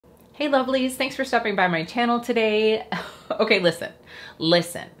Hey lovelies, thanks for stopping by my channel today. Okay, listen.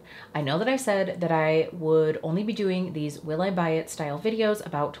 I know that I said that I would only be doing these will I buy it style videos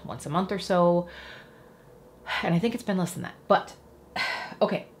about once a month or so. And I think it's been less than that, but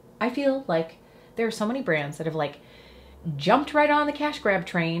okay. I feel like there are so many brands that have like jumped right on the cash grab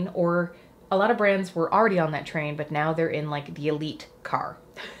train, or a lot of brands were already on that train, but now they're in like the elite car.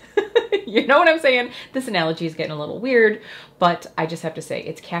 You know what I'm saying? This analogy is getting a little weird, but I just have to say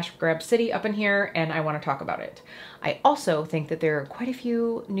it's cash grab city up in here and I want to talk about it. I also think that there are quite a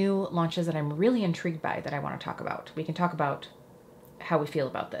few new launches that I'm really intrigued by that I want to talk about. We can talk about how we feel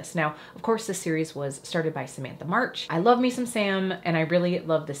about this. Now, of course, this series was started by Samantha March. I love me some Sam and I really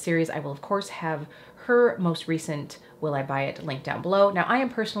love this series. I will of course have her most recent Will I Buy It linked down below. Now, I am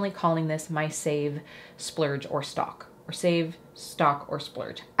personally calling this my save, splurge, or stock. Or save, stock, or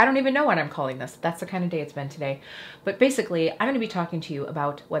splurge. I don't even know what I'm calling this. That's the kind of day it's been today. But basically, I'm going to be talking to you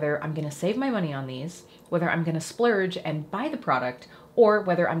about whether I'm going to save my money on these, whether I'm going to splurge and buy the product, or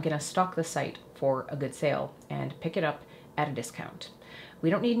whether I'm going to stock the site for a good sale and pick it up at a discount.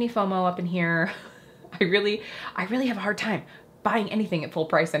 We don't need any FOMO up in here. I really have a hard time buying anything at full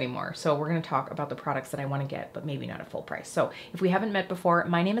price anymore. So we're going to talk about the products that I want to get, but maybe not at full price. So if we haven't met before,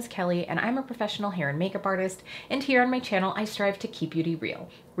 my name is Kelly and I'm a professional hair and makeup artist. And here on my channel, I strive to keep beauty real.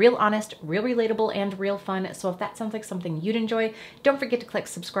 Real honest, real relatable, and real fun. So if that sounds like something you'd enjoy, don't forget to click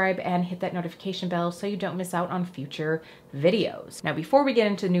subscribe and hit that notification bell so you don't miss out on future videos. Now, before we get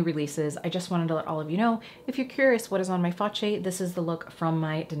into new releases, I just wanted to let all of you know, if you're curious what is on my face, this is the look from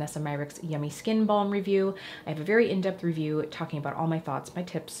my Danessa Myricks Yummy Skin Balm review. I have a very in-depth review talking about all my thoughts, my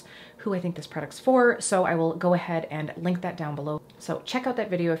tips, who I think this product's for, so I will go ahead and link that down below. So check out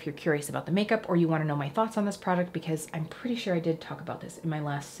that video if you're curious about the makeup or you want to know my thoughts on this product, because I'm pretty sure I did talk about this in my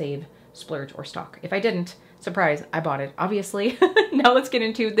last save, splurge, or stock. If I didn't, surprise, I bought it, obviously. Now let's get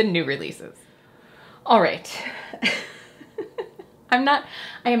into the new releases. All right. I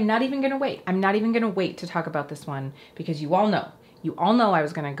am not even gonna wait. I'm not even gonna wait to talk about this one because you all know I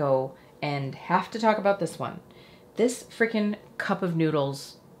was gonna go and have to talk about this one. This freaking Cup of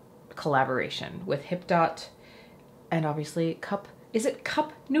Noodles collaboration with HipDot and obviously is it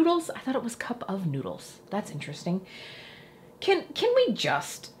Cup Noodles? I thought it was Cup of Noodles. That's interesting. Can we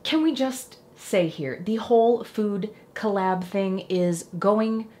just say here, the whole food collab thing is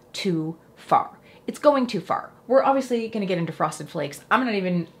going too far. It's going too far. We're obviously gonna get into Frosted Flakes.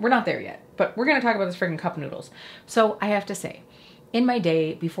 We're not there yet, but we're gonna talk about this freaking Cup Noodles. So I have to say, in my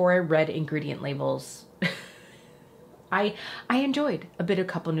day, before I read ingredient labels, I enjoyed a bit of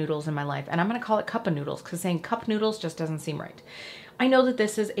cup of noodles in my life, and I'm gonna call it Cup of Noodles because saying cup noodles just doesn't seem right. I know that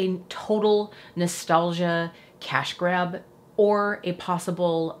this is a total nostalgia cash grab or a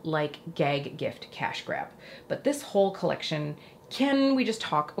possible like gag gift cash grab, but this whole collection, can we just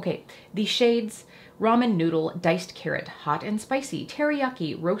talk? Okay, the shades: ramen noodle, diced carrot, hot and spicy,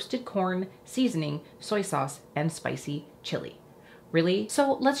 teriyaki, roasted corn, seasoning, soy sauce, and spicy chili. Really?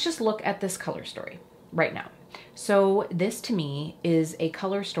 So let's just look at this color story right now. So this to me is a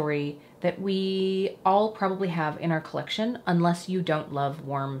color story that we all probably have in our collection, unless you don't love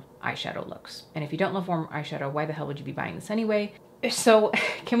warm eyeshadow looks. And if you don't love warm eyeshadow, why the hell would you be buying this anyway? So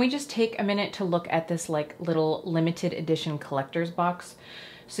can we just take a minute to look at this like little limited edition collector's box?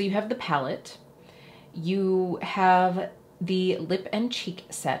 So you have the palette, you have the lip and cheek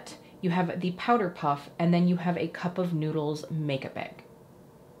set, you have the powder puff, and then you have a Cup of Noodles makeup bag.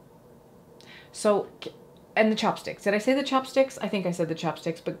 So, and the chopsticks. Did I say the chopsticks? I think I said the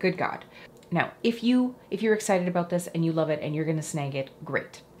chopsticks, but good God. Now, if you're excited about this and you love it and you're gonna snag it,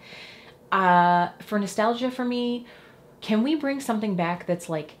 great. For nostalgia for me, can we bring something back that's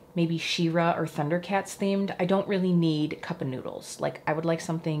like maybe She-Ra or Thundercats themed? I don't really need Cup of Noodles. Like, I would like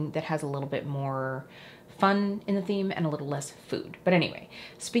something that has a little bit more fun in the theme and a little less food. But anyway,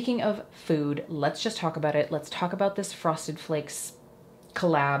 speaking of food, let's just talk about it. Let's talk about this Frosted Flakes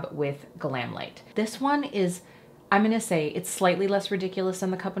collab with Glamlight. This one is, I'm gonna say, it's slightly less ridiculous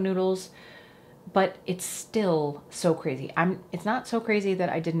than the Cup of Noodles, but it's still so crazy. It's not so crazy that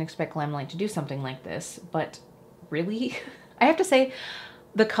I didn't expect Glamlight to do something like this, but really? I have to say,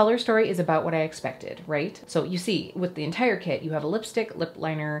 the color story is about what I expected, right? So you see, with the entire kit, you have a lipstick, lip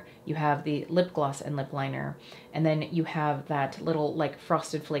liner, you have the lip gloss and lip liner, and then you have that little like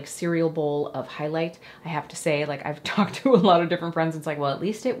Frosted Flakes cereal bowl of highlight. I have to say, like, I've talked to a lot of different friends, it's like, well, at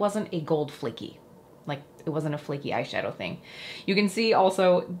least it wasn't a gold flaky. Like, it wasn't a flaky eyeshadow thing. You can see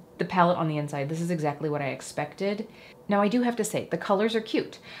also the palette on the inside. This is exactly what I expected. Now, I do have to say, the colors are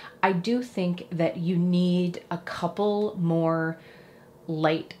cute. I do think that you need a couple more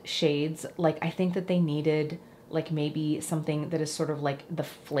light shades. Like, I think that they needed like maybe something that is sort of like the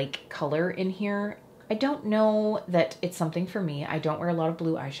flake color in here. I don't know that it's something for me. I don't wear a lot of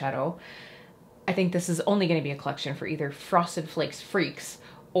blue eyeshadow. I think this is only going to be a collection for either Frosted Flakes freaks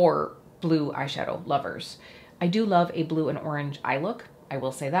or blue eyeshadow lovers. I do love a blue and orange eye look, I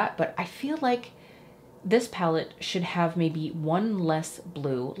will say that, but I feel like this palette should have maybe one less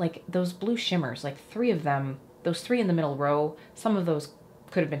blue, like those blue shimmers, like 3 of them, those 3 in the middle row, some of those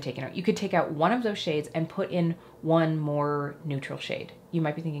could have been taken out. You could take out one of those shades and put in one more neutral shade. You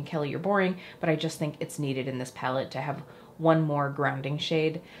might be thinking, Kelly, you're boring, but I just think it's needed in this palette to have one more grounding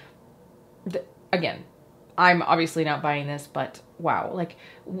shade. Again, I'm obviously not buying this, but wow, like,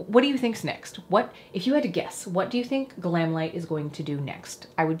 what do you think's next? What, if you had to guess, what do you think Glamlite is going to do next?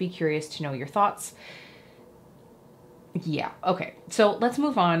 I would be curious to know your thoughts. Yeah, okay, so let's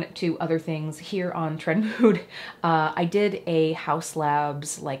move on to other things here on Trend Mood. I did a Haus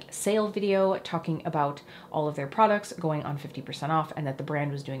Labs like sale video talking about all of their products going on 50% off and that the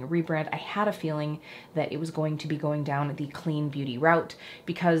brand was doing a rebrand. I had a feeling that it was going to be going down the clean beauty route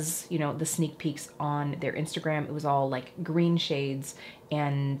because, you know, the sneak peeks on their Instagram, it was all like green shades,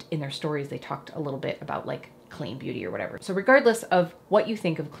 and in their stories they talked a little bit about like clean beauty or whatever. So regardless of what you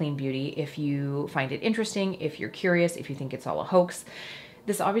think of clean beauty, if you find it interesting, if you're curious, if you think it's all a hoax,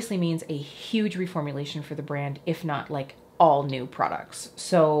 this obviously means a huge reformulation for the brand, if not like all new products.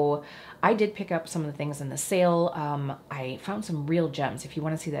 So I did pick up some of the things in the sale. I found some real gems. If you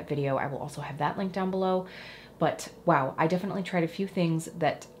want to see that video, I will also have that link down below. But wow, I definitely tried a few things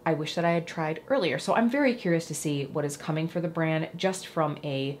that I wish that I had tried earlier. So I'm very curious to see what is coming for the brand just from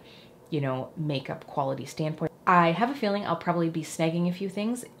a, you know, makeup quality standpoint. I have a feeling I'll probably be snagging a few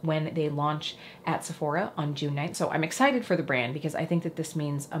things when they launch at Sephora on June 9th. So I'm excited for the brand because I think that this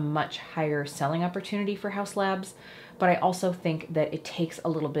means a much higher selling opportunity for Haus Labs, but I also think that it takes a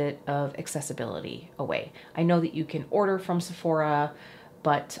little bit of accessibility away. I know that you can order from Sephora,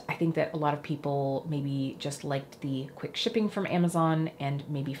 but I think that a lot of people maybe just liked the quick shipping from Amazon and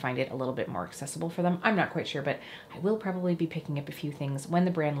maybe find it a little bit more accessible for them. I'm not quite sure, but I will probably be picking up a few things when the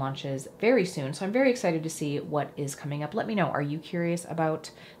brand launches very soon. So I'm very excited to see what is coming up. Let me know, are you curious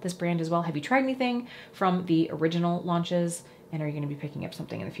about this brand as well? Have you tried anything from the original launches? And are you going to be picking up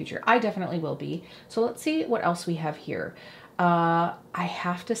something in the future? I definitely will be. So let's see what else we have here. I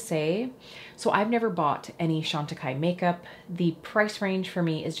have to say, so I've never bought any Chantecaille makeup. The price range for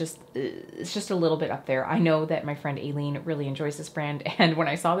me is just, it's just a little bit up there. I know that my friend Aileen really enjoys this brand, and when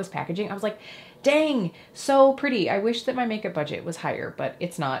I saw this packaging, I was like, dang, so pretty. I wish that my makeup budget was higher, but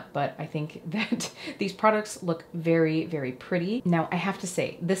it's not. But I think that these products look very, very pretty. Now, I have to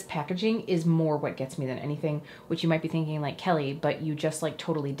say, this packaging is more what gets me than anything, which you might be thinking like, Kelly, but you just like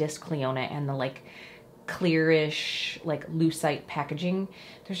totally dissed Cleona and the like clearish, like lucite packaging.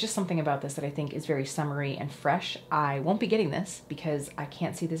 There's just something about this that I think is very summery and fresh. I won't be getting this because I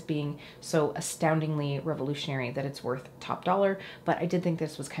can't see this being so astoundingly revolutionary that it's worth top dollar, but I did think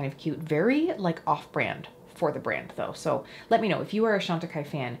this was kind of cute. Very like off-brand for the brand though. So let me know if you are a Chantecaille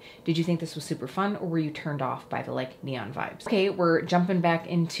fan, did you think this was super fun or were you turned off by the like neon vibes? Okay, we're jumping back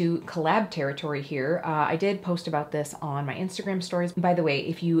into collab territory here. I did post about this on my Instagram stories. By the way,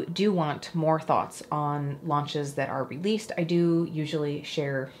 if you do want more thoughts on launches that are released, I do usually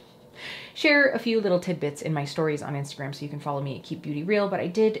share a few little tidbits in my stories on Instagram, so you can follow me at KEEPBEAUTYREAL, but I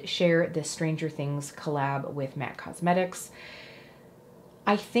did share this Stranger Things collab with MAC Cosmetics.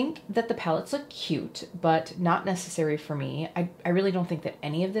 I think that the palettes look cute, but not necessary for me. I really don't think that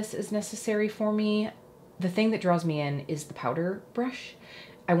any of this is necessary for me. The thing that draws me in is the powder brush.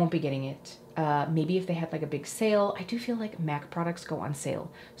 I won't be getting it. Maybe if they had like a big sale. I do feel like MAC products go on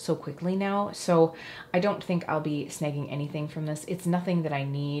sale so quickly now, so I don't think I'll be snagging anything from this. It's nothing that I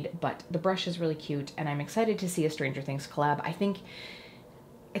need, but the brush is really cute, and I'm excited to see a Stranger Things collab. I think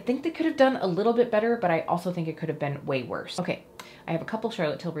they could have done a little bit better, but I also think it could have been way worse. Okay, I have a couple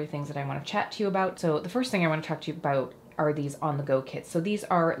Charlotte Tilbury things that I want to chat to you about. So the first thing I want to talk to you about are these on-the-go kits. So these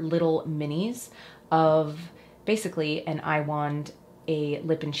are little minis of basically an eye wand, a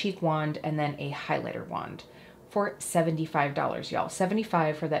lip and cheek wand, and then a highlighter wand for $75, y'all.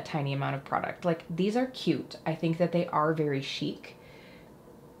 $75 for that tiny amount of product. Like, these are cute. I think that they are very chic.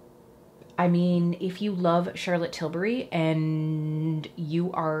 I mean, if you love Charlotte Tilbury and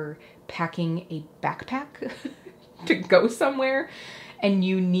you are packing a backpack to go somewhere and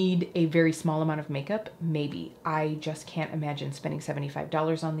you need a very small amount of makeup, maybe. I just can't imagine spending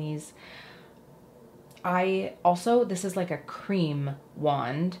 $75 on these. This is like a cream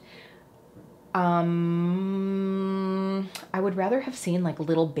wand. I would rather have seen like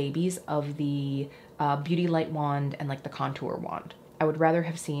little babies of the Beauty Light wand and like the contour wand. I would rather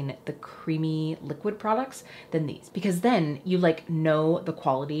have seen the creamy liquid products than these, because then you like know the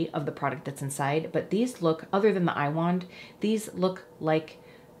quality of the product that's inside. But these look, other than the eye wand, these look like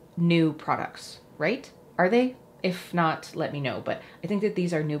new products, right? Are they? If not, let me know. But I think that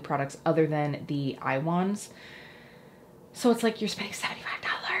these are new products other than the eye wands. So it's like you're spending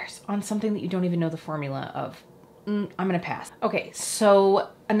 $75 on something that you don't even know the formula of. I'm gonna pass. Okay, so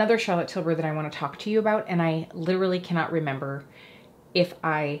another Charlotte Tilbury that I want to talk to you about, and I literally cannot remember if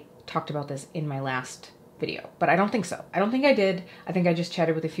I talked about this in my last video, but I don't think so. I don't think I did. I think I just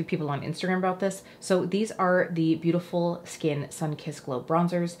chatted with a few people on Instagram about this. So these are the Beautiful Skin Sun Kiss Glow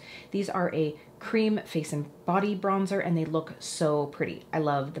bronzers. These are a cream face and body bronzer, and they look so pretty. I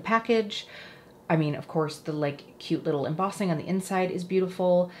love the package. I mean, of course, the like cute little embossing on the inside is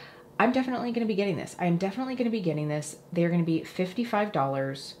beautiful. I'm definitely going to be getting this. I'm definitely going to be getting this. They're going to be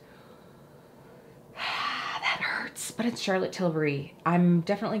 $55. That hurts, but it's Charlotte Tilbury. I'm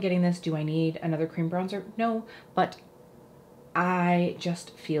definitely getting this. Do I need another cream bronzer? No, but I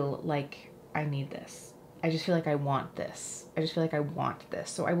just feel like I need this. I just feel like I want this. I just feel like I want this.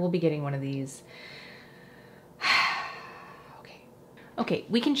 So I will be getting one of these. Okay,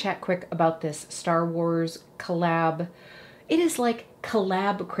 we can chat quick about this Star Wars collab. It is like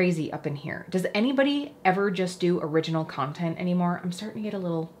collab crazy up in here. Does anybody ever just do original content anymore? I'm starting to get a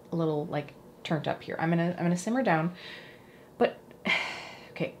little like turned up here. I'm gonna simmer down. But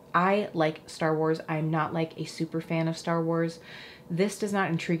okay, I like Star Wars. I'm not like a super fan of Star Wars. This does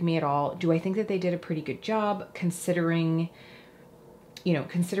not intrigue me at all. Do I think that they did a pretty good job considering, you know,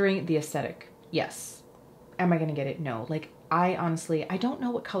 considering the aesthetic? Yes. Am I gonna get it? No. Like, I honestly, I don't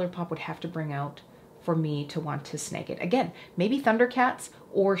know what ColourPop would have to bring out for me to want to snag it. Again, maybe Thundercats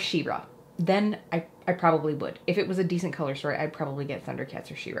or She-Ra. Then I probably would. If it was a decent color story, I'd probably get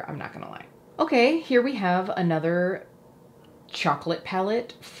Thundercats or She-Ra. I'm not gonna lie. Okay, here we have another chocolate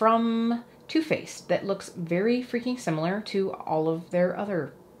palette from Too Faced that looks very freaking similar to all of their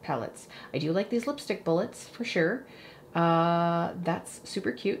other palettes. I do like these lipstick bullets for sure. That's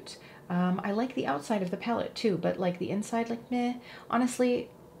super cute. I like the outside of the palette too, but like the inside, like meh. Honestly,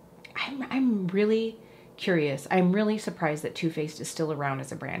 I'm really curious. I'm really surprised that Too Faced is still around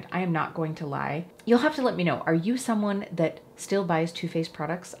as a brand. I am not going to lie. You'll have to let me know. Are you someone that still buys Too Faced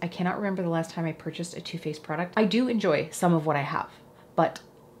products? I cannot remember the last time I purchased a Too Faced product. I do enjoy some of what I have, but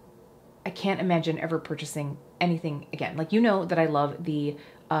I can't imagine ever purchasing anything again. Like, you know that I love the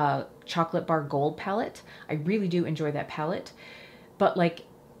Chocolate Bar Gold palette. I really do enjoy that palette. But like,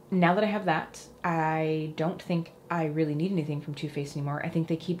 now that I have that, I don't think I really need anything from Too Faced anymore. I think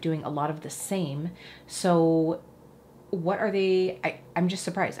they keep doing a lot of the same. So what are they? I'm just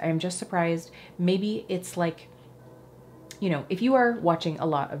surprised. I am just surprised. Maybe it's like, you know, if you are watching a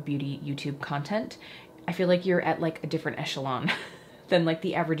lot of beauty YouTube content, I feel like you're at like a different echelon than like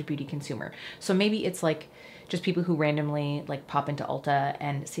the average beauty consumer. So maybe it's like just people who randomly like pop into Ulta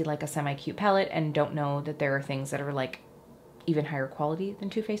and see like a semi-cute palette and don't know that there are things that are like even higher quality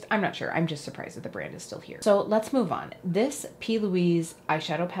than Too Faced. I'm not sure. I'm just surprised that the brand is still here. So let's move on. This P. Louise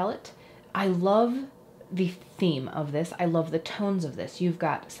eyeshadow palette, I love the theme of this. I love the tones of this. You've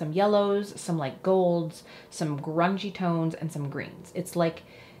got some yellows, some like golds, some grungy tones, and some greens. It's like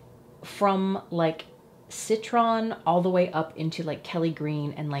from like citron all the way up into like Kelly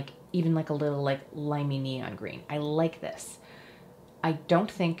green and like even like a little like limey neon green. I like this. I don't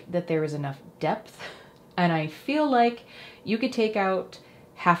think that there is enough depth, and I feel like you could take out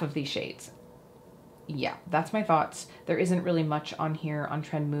half of these shades. Yeah, that's my thoughts. There isn't really much on here on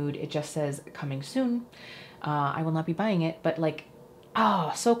Trend Mood. It just says coming soon. I will not be buying it, but like,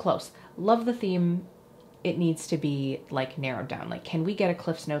 oh, so close. Love the theme. It needs to be like narrowed down. Like, can we get a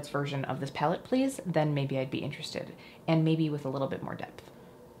Cliff's Notes version of this palette, please? Then maybe I'd be interested, and maybe with a little bit more depth.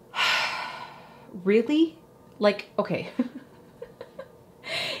 Really? Like, okay.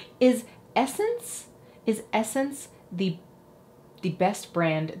 Is Essence the best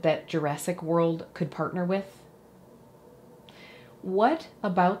brand that Jurassic World could partner with? What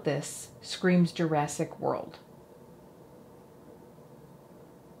about this screams Jurassic World?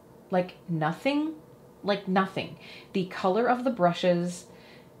 Like nothing? Like nothing. The color of the brushes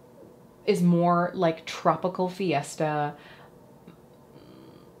is more like Tropical Fiesta.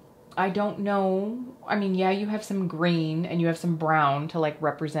 I don't know. I mean, yeah, you have some green and you have some brown to like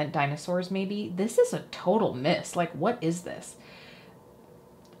represent dinosaurs maybe. This is a total miss. Like, what is this?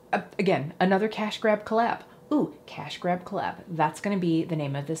 Again, another cash grab collab. Ooh, cash grab collab. That's going to be the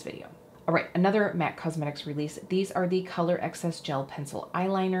name of this video. All right, another MAC Cosmetics release. These are the Color Excess Gel Pencil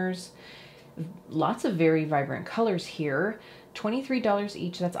Eyeliners. Lots of very vibrant colors here. $23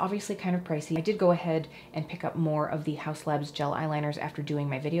 each. That's obviously kind of pricey. I did go ahead and pick up more of the Haus Labs gel eyeliners after doing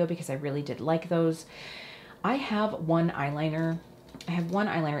my video because I really did like those. I have one eyeliner.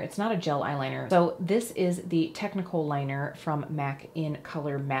 It's not a gel eyeliner. So this is the Technical liner from MAC in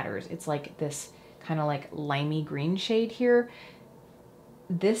Color Matters. It's like this kind of like limey green shade here.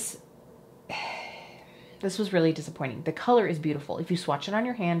 This was really disappointing. The color is beautiful. If you swatch it on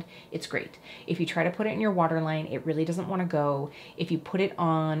your hand, it's great. If you try to put it in your waterline, it really doesn't want to go. If you put it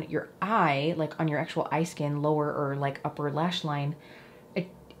on your eye, like on your actual eye skin, lower or like upper lash line,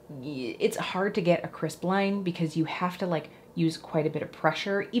 it's hard to get a crisp line because you have to like use quite a bit of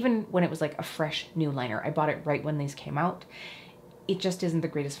pressure. Even when it was like a fresh new liner, I bought it right when these came out. It just isn't the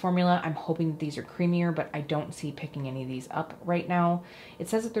greatest formula. I'm hoping that these are creamier, but I don't see picking any of these up right now. It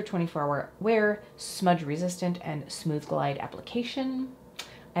says that they're 24-hour wear, smudge resistant, and smooth glide application.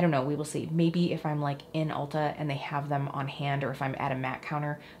 I don't know, we will see. Maybe if I'm like in Ulta and they have them on hand, or if I'm at a MAC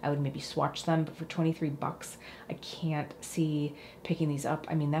counter, I would maybe swatch them, but for 23 bucks, I can't see picking these up.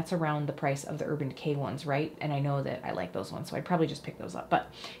 I mean, that's around the price of the Urban Decay ones, right? And I know that I like those ones, so I'd probably just pick those up.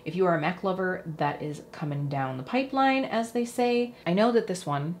 But if you are a MAC lover, that is coming down the pipeline, as they say. I know that this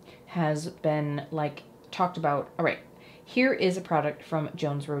one has been like talked about. All right. Here is a product from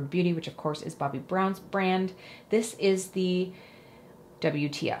Jones Road Beauty, which of course is Bobbi Brown's brand. This is the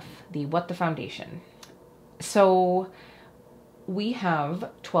WTF, the What the Foundation. So we have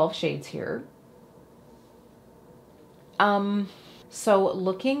 12 shades here. So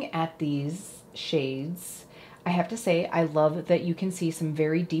looking at these shades, I have to say I love that you can see some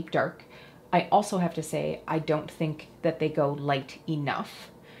very deep dark. I also have to say I don't think that they go light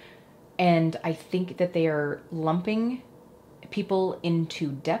enough. And I think that they are lumping people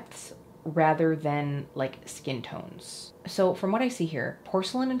into depths rather than like skin tones. So from what I see here,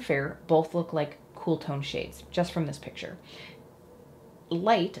 Porcelain and Fair both look like cool tone shades, just from this picture.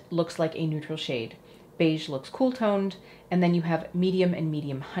 Light looks like a neutral shade. Beige looks cool toned. And then you have Medium and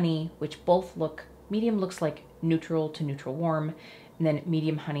Medium Honey, which both look, medium looks like neutral to neutral warm. And then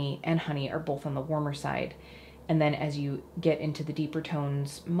Medium Honey and Honey are both on the warmer side. And then as you get into the deeper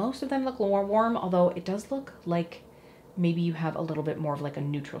tones, most of them look more warm, although it does look like maybe you have a little bit more of like a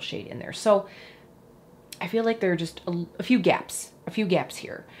neutral shade in there. So I feel like there are just a few gaps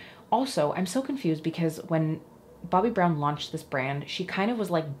here. Also, I'm so confused because when Bobbi Brown launched this brand, she kind of was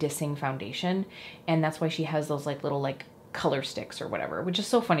like dissing foundation, and that's why she has those like little like color sticks or whatever, which is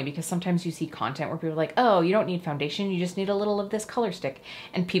so funny because sometimes you see content where people are like, oh, you don't need foundation, you just need a little of this color stick,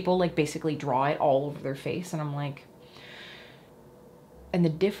 and people like basically draw it all over their face, and I'm like, and the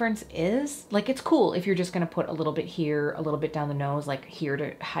difference is, like, it's cool if you're just going to put a little bit here, a little bit down the nose, like here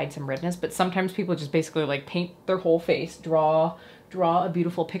to hide some redness. But sometimes people just basically like paint their whole face, draw a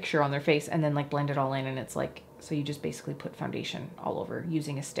beautiful picture on their face, and then like blend it all in. And it's like, so you just basically put foundation all over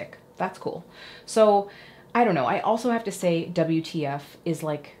using a stick. That's cool. So I don't know. I also have to say WTF is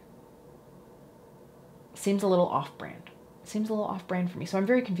like, seems a little off-brand. Seems a little off-brand for me. So I'm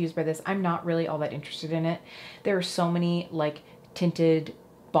very confused by this. I'm not really all that interested in it. There are so many like tinted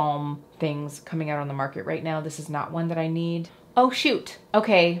balm things coming out on the market right now. This is not one that I need. Oh shoot.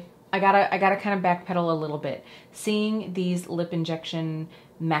 Okay. I gotta kind of backpedal a little bit. Seeing these lip injection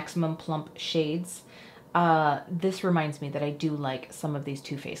maximum plump shades, this reminds me that I do like some of these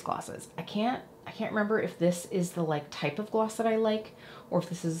Too Faced glosses. I can't remember if this is the like type of gloss that I like or if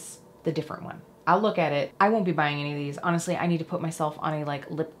this is the different one. I'll look at it. I won't be buying any of these. Honestly, I need to put myself on a like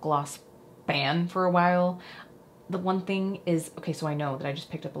lip gloss ban for a while. The one thing is, okay, so I know that I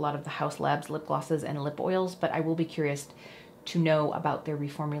just picked up a lot of the Haus Labs lip glosses and lip oils, but I will be curious to know about their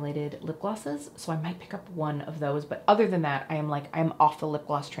reformulated lip glosses. So I might pick up one of those. But other than that, I'm off the lip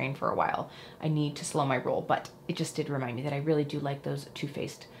gloss train for a while. I need to slow my roll, but it just did remind me that I really do like those Too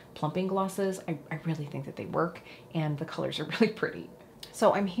Faced plumping glosses. I really think that they work and the colors are really pretty.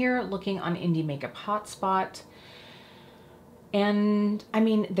 So I'm here looking on Indie Makeup Hotspot. And I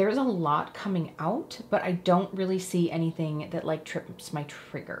mean, there's a lot coming out, but I don't really see anything that like trips my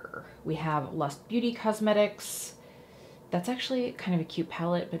trigger. We have Lust Beauty Cosmetics. That's actually kind of a cute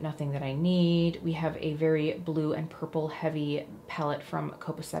palette, but nothing that I need. We have a very blue and purple heavy palette from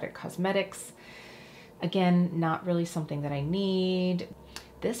Copacetic Cosmetics. Again, not really something that I need.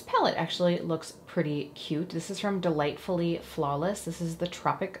 This palette actually looks pretty cute. This is from Delightfully Flawless. This is the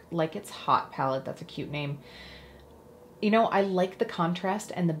Tropic Like It's Hot palette. That's a cute name. You know, I like the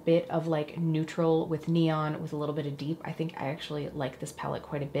contrast and the bit of like neutral with neon with a little bit of deep. I think I actually like this palette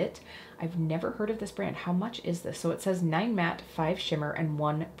quite a bit. I've never heard of this brand. How much is this? So it says 9 matte, 5 shimmer, and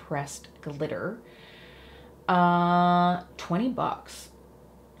 1 pressed glitter. 20 bucks.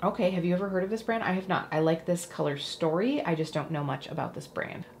 Okay, have you ever heard of this brand? I have not. I like this color story. I just don't know much about this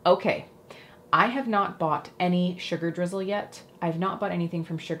brand. Okay, I have not bought any Sugar Drizzle yet. I've not bought anything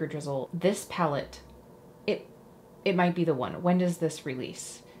from Sugar Drizzle. This palette, it might be the one. When does this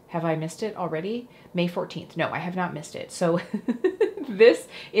release? Have I missed it already? May 14th. No, I have not missed it. So this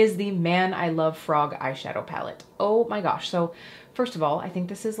is the Man I Love Frog eyeshadow palette. Oh my gosh. So first of all, I think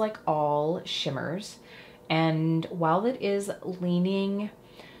this is like all shimmers. And while it is leaning,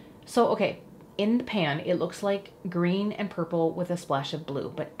 so okay, in the pan, it looks like green and purple with a splash of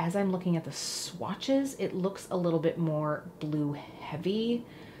blue. But as I'm looking at the swatches, it looks a little bit more blue heavy.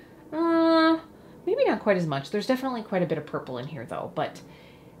 Maybe not quite as much. There's definitely quite a bit of purple in here though, but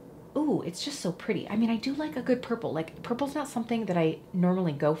ooh, it's just so pretty. I mean, I do like a good purple. Like, purple's not something that I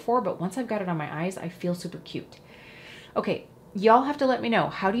normally go for, but once I've got it on my eyes, I feel super cute. Okay, y'all have to let me know.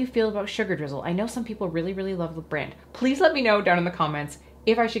 How do you feel about Sugar Drizzle? I know some people really, really love the brand. Please let me know down in the comments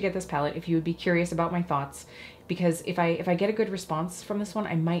if I should get this palette, if you would be curious about my thoughts, because if I get a good response from this one,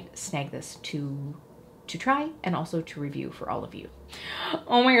 I might snag this to try and also to review for all of you.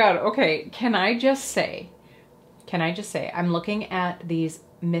 Oh my God, okay, can I just say, I'm looking at these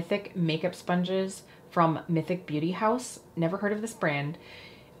Mythic makeup sponges from Mythic Beauty House. Never heard of this brand.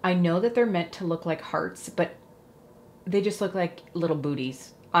 I know that they're meant to look like hearts, but they just look like little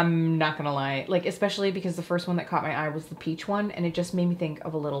booties. I'm not gonna lie. Like, especially because the first one that caught my eye was the peach one, and it just made me think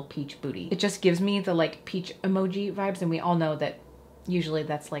of a little peach booty. It just gives me the like peach emoji vibes, and we all know that usually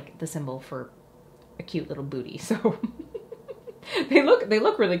that's like the symbol for a cute little booty. So they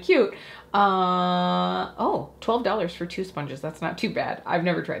look really cute. Oh, $12 for 2 sponges. That's not too bad. I've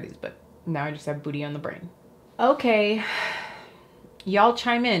never tried these, but now I just have booty on the brain. Okay, y'all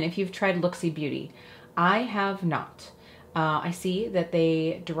chime in if you've tried Looksy Beauty. I have not. I see that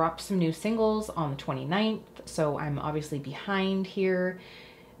they dropped some new singles on the 29th, so I'm obviously behind here.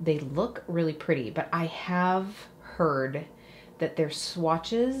 They look really pretty, but I have heard that their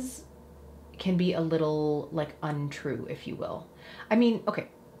swatches can be a little like untrue, if you will. I mean, okay,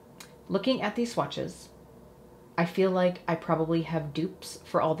 looking at these swatches, I feel like I probably have dupes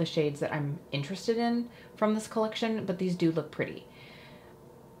for all the shades that I'm interested in from this collection, but these do look pretty.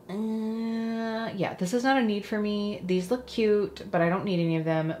 Yeah, this is not a need for me. These look cute, but I don't need any of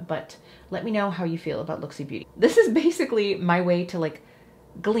them. But let me know how you feel about Looksy Beauty. This is basically my way to like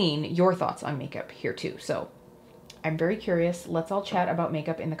glean your thoughts on makeup here too. So I'm very curious. Let's all chat about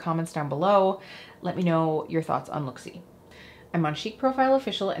makeup in the comments down below. Let me know your thoughts on Looksy. I'm on Chic Profile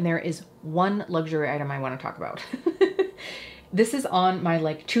Official, and there is one luxury item I want to talk about. This is on my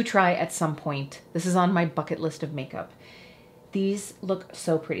like to try at some point. This is on my bucket list of makeup. These look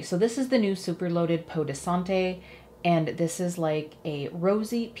so pretty. So this is the new Super Loaded Peau de Santé, and this is like a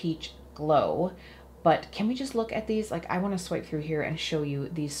rosy peach glow. But can we just look at these? Like, I want to swipe through here and show you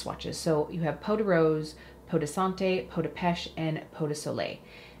these swatches. So you have Peau de Rose, Peau de Santé, Peau de Pêche, and Peau de Soleil.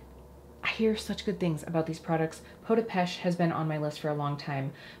 I hear such good things about these products. Peau de Pêche has been on my list for a long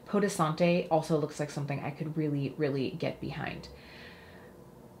time. Peau de Santé also looks like something I could really, really get behind.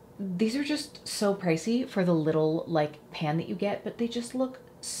 These are just so pricey for the little like pan that you get, but they just look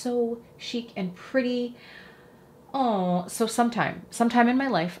so chic and pretty. Oh, so sometime in my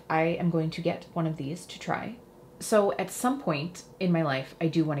life, I am going to get one of these to try. So at some point in my life, I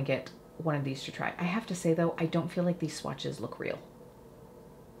do want to get one of these to try. I have to say though, I don't feel like these swatches look real.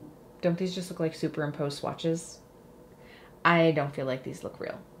 Don't these just look like superimposed swatches? I don't feel like these look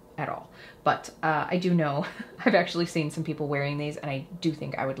real at all. But I do know, I've actually seen some people wearing these, and I do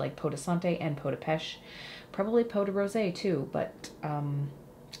think I would like Peau de Santé and Peau de Pêche. Probably Peau de Rosé too, but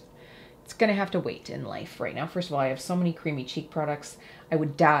it's gonna have to wait in life right now. First of all, I have so many creamy cheek products. I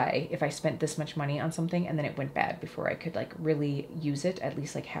would die if I spent this much money on something and then it went bad before I could like really use it, at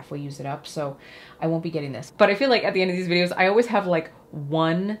least like halfway use it up. So I won't be getting this. But I feel like at the end of these videos, I always have like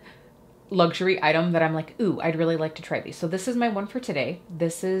one luxury item that I'm like, ooh, I'd really like to try these. So this is my one for today.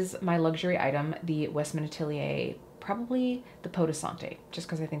 This is my luxury item, the Westman Atelier, probably the Peau de Santé, just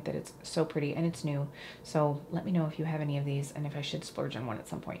because I think that it's so pretty and it's new. So let me know if you have any of these and if I should splurge on one at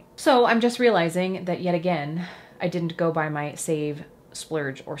some point. So I'm just realizing that yet again, I didn't go by my save,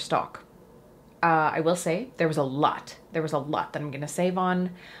 splurge, or stock. I will say there was a lot that I'm gonna save on.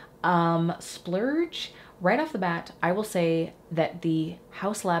 Splurge, right off the bat, I will say that the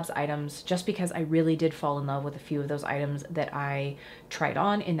Haus Labs items, just because I really did fall in love with a few of those items that I tried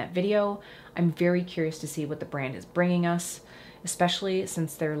on in that video, I'm very curious to see what the brand is bringing us, especially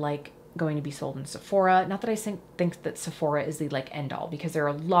since they're like going to be sold in Sephora. Not that I think that Sephora is the like end all, because there are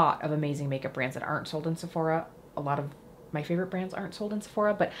a lot of amazing makeup brands that aren't sold in Sephora. A lot of my favorite brands aren't sold in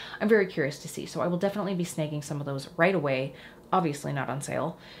Sephora, but I'm very curious to see. So I will definitely be snagging some of those right away. obviously not on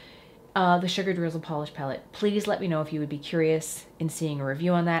sale. The Sugar Drizzle Polish Palette. Please let me know if you would be curious in seeing a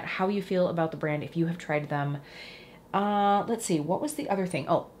review on that, how you feel about the brand, if you have tried them. Let's see, what was the other thing?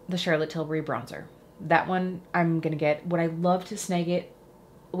 Oh, the Charlotte Tilbury Bronzer. That one I'm going to get. Would I love to snag it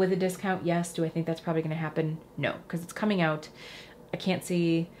with a discount? Yes. Do I think that's probably going to happen? No, because it's coming out. I can't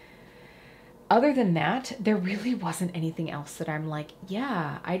see. Other than that, there really wasn't anything else that I'm like,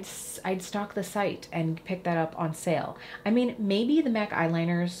 yeah, I'd stalk the site and pick that up on sale. I mean, maybe the MAC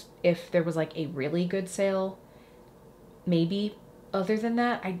eyeliners, if there was like a really good sale, maybe. Other than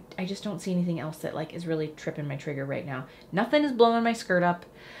that, I just don't see anything else that like is really tripping my trigger right now. Nothing is blowing my skirt up.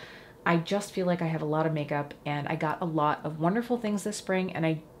 I just feel like I have a lot of makeup and I got a lot of wonderful things this spring and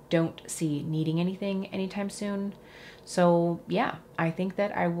I don't see needing anything anytime soon. So yeah, I think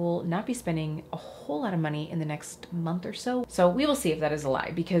that I will not be spending a whole lot of money in the next month or so. So we will see if that is a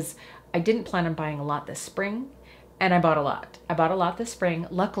lie, because I didn't plan on buying a lot this spring and I bought a lot. I bought a lot this spring.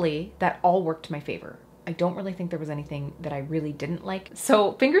 Luckily, that all worked to my favor. I don't really think there was anything that I really didn't like.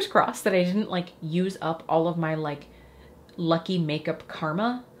 So fingers crossed that I didn't like use up all of my like lucky makeup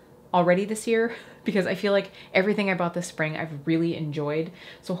karma already this year, because I feel like everything I bought this spring I've really enjoyed.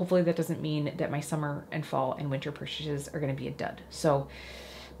 So hopefully that doesn't mean that my summer and fall and winter purchases are going to be a dud. So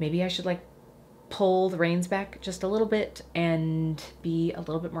maybe I should like pull the reins back just a little bit and be a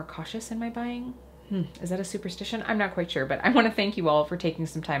little bit more cautious in my buying. Is that a superstition? I'm not quite sure, but I want to thank you all for taking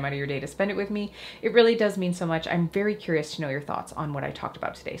some time out of your day to spend it with me. It really does mean so much. I'm very curious to know your thoughts on what I talked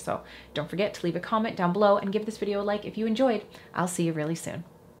about today. So don't forget to leave a comment down below and give this video a like if you enjoyed. I'll see you really soon.